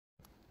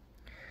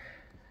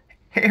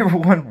Hey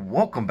everyone,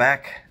 welcome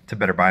back to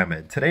Better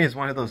BioMed. Today is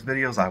one of those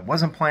videos I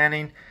wasn't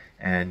planning,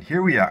 and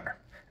here we are.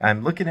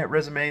 I'm looking at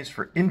resumes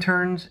for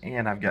interns,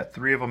 and I've got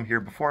 3 of them here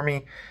before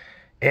me.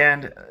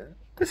 And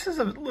this is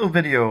a little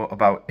video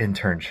about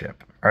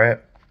internship, all right?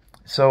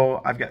 So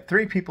I've got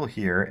 3 people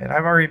here, and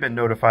I've already been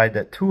notified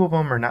that 2 of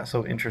them are not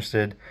so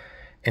interested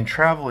in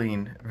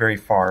traveling very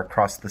far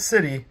across the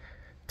city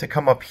to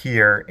come up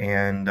here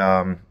and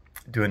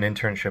do an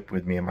internship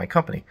with me and my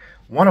company.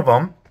 One of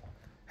them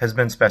has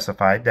been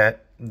specified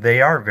that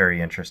they are very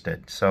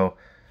interested. So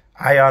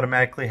I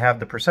automatically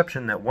have the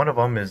perception that one of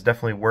them is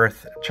definitely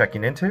worth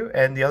checking into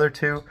and the other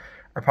 2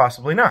 are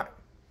possibly not.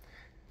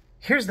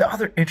 Here's the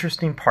other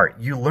interesting part.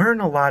 You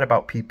learn a lot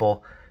about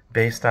people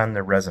based on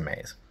their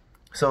resumes.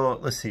 So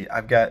let's see,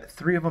 I've got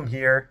 3 of them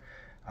here.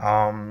 2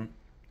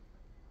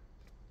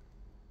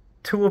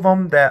 of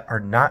them that are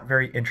not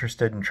very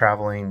interested in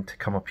traveling to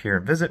come up here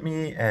and visit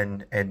me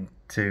and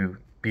to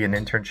be an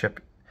internship.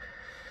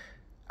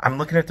 I'm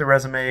looking at the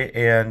resume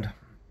and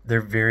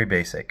they're very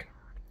basic.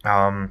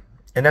 And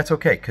that's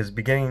okay, because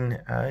beginning,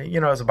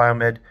 as a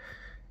biomed,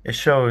 it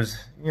shows,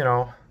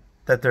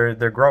 that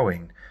they're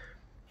growing.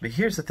 But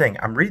here's the thing.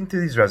 I'm reading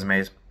through these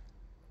resumes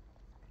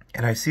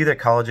and I see their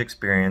college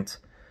experience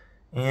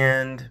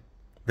and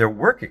their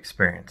work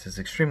experience is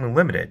extremely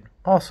limited.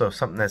 Also,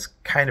 something that's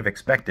kind of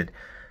expected.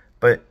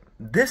 But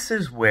this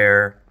is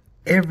where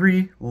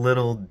every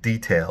little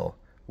detail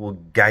will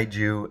guide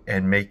you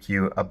and make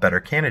you a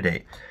better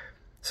candidate.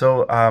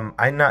 So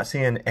I'm not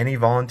seeing any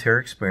volunteer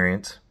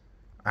experience.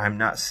 I'm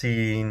not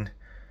seeing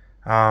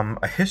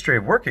a history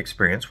of work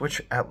experience,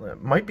 which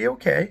might be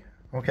okay.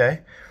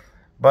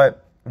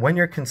 But when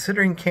you're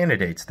considering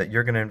candidates that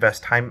you're going to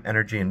invest time,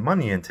 energy, and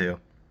money into,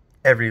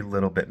 every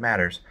little bit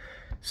matters.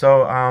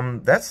 So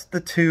that's the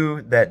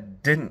 2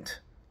 that didn't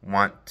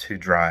want to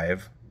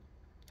drive.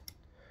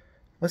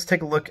 Let's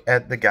take a look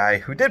at the guy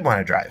who did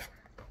want to drive.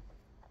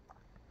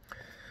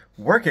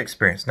 Work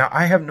experience. Now,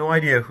 I have no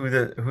idea who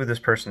this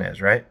person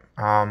is, right?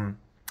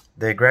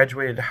 They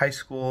graduated high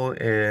school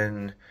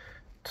in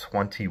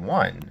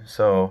 21,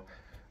 so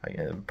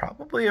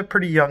probably a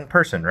pretty young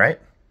person,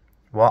 right?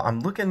 Well, I'm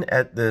looking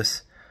at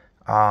this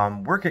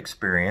work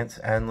experience,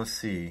 and let's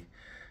see.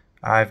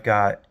 I've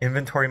got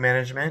inventory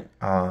management,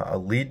 a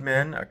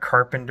leadman, a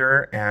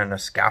carpenter, and a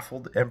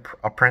scaffold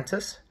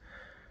apprentice.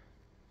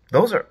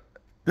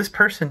 This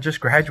person just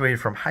graduated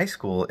from high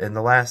school in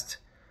the last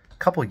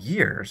couple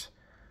years.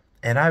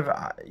 And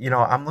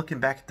I'm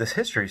looking back at this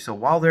history. So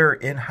while they're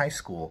in high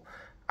school,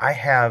 I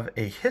have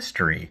a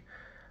history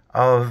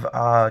of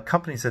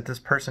companies that this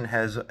person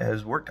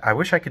has worked. I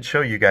wish I could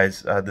show you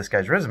guys this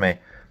guy's resume,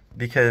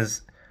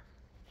 because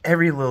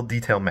every little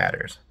detail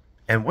matters.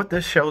 And what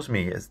this shows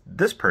me is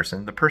this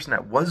person, the person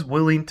that was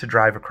willing to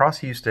drive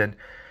across Houston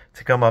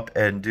to come up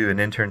and do an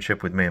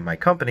internship with me and my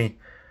company,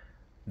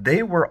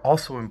 they were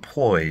also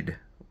employed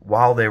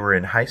while they were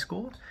in high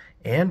school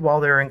and while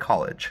they're in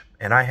college.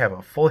 And I have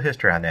a full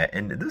history on that.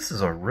 And this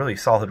is a really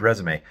solid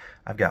resume.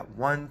 I've got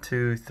 1,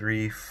 2,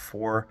 3,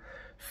 4,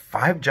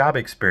 5 job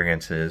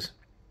experiences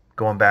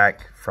going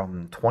back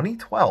from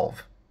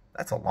 2012.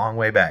 That's a long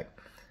way back.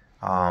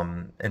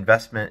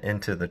 Investment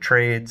into the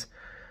trades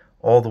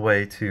all the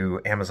way to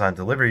Amazon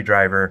delivery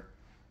driver,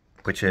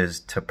 which is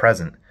to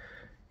present.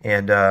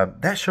 And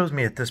that shows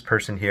me that this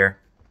person here,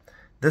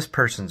 this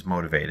person's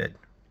motivated.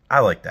 I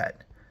like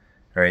that.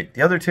 All right.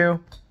 The other 2,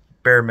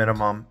 bare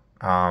minimum.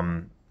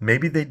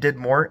 Maybe they did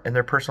more in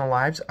their personal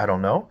lives. I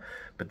don't know.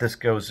 But this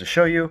goes to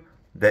show you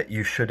that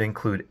you should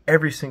include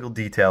every single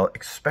detail,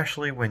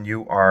 especially when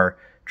you are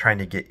trying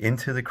to get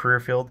into the career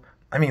field.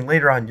 I mean,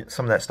 later on,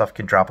 some of that stuff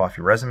can drop off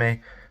your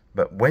resume.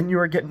 But when you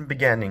are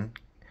beginning,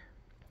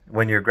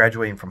 when you're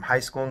graduating from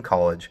high school and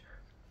college,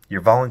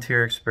 your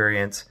volunteer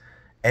experience,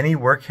 any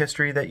work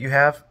history that you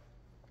have,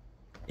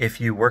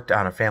 if you worked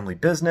on a family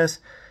business,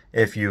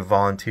 if you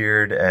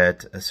volunteered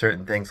at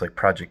certain things like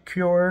Project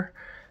Cure,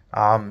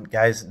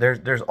 guys,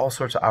 there's all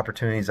sorts of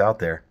opportunities out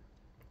there.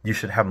 You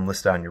should have them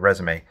listed on your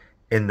resume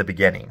in the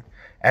beginning.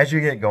 As you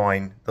get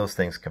going, those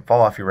things can fall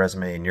off your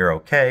resume and you're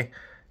okay,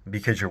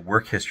 because your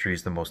work history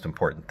is the most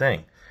important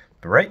thing.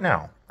 But right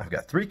now, I've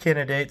got 3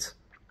 candidates.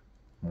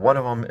 One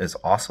of them is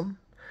awesome.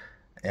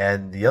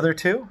 And the other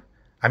 2,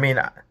 I mean,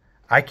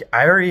 I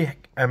already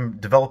am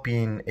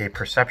developing a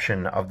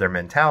perception of their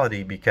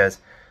mentality, because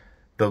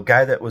the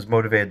guy that was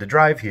motivated to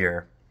drive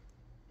here,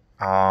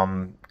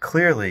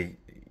 clearly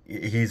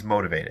he's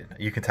motivated.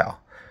 You can tell.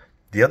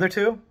 The other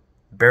 2,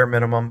 bare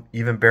minimum,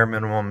 even bare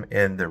minimum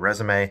in their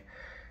resume,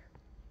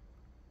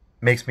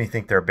 makes me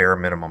think they're a bare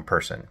minimum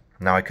person.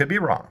 Now, I could be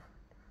wrong.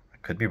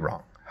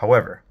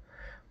 However,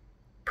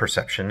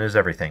 perception is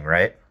everything,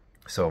 right?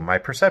 So my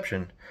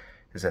perception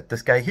is that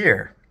this guy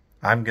here,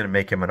 I'm going to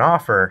make him an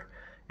offer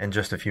in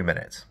just a few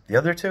minutes. The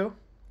other 2,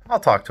 I'll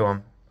talk to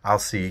him. I'll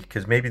see,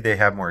 because maybe they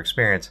have more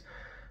experience.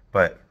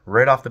 But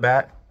right off the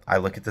bat, I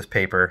look at this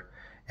paper.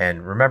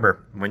 And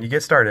remember, when you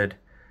get started,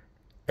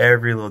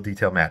 every little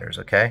detail matters,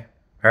 okay?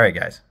 All right,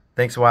 guys.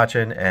 Thanks for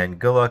watching, and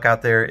good luck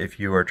out there if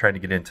you are trying to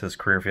get into this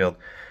career field.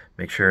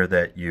 make sure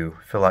that you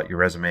fill out your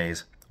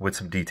resumes with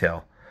some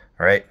detail.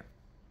 All right.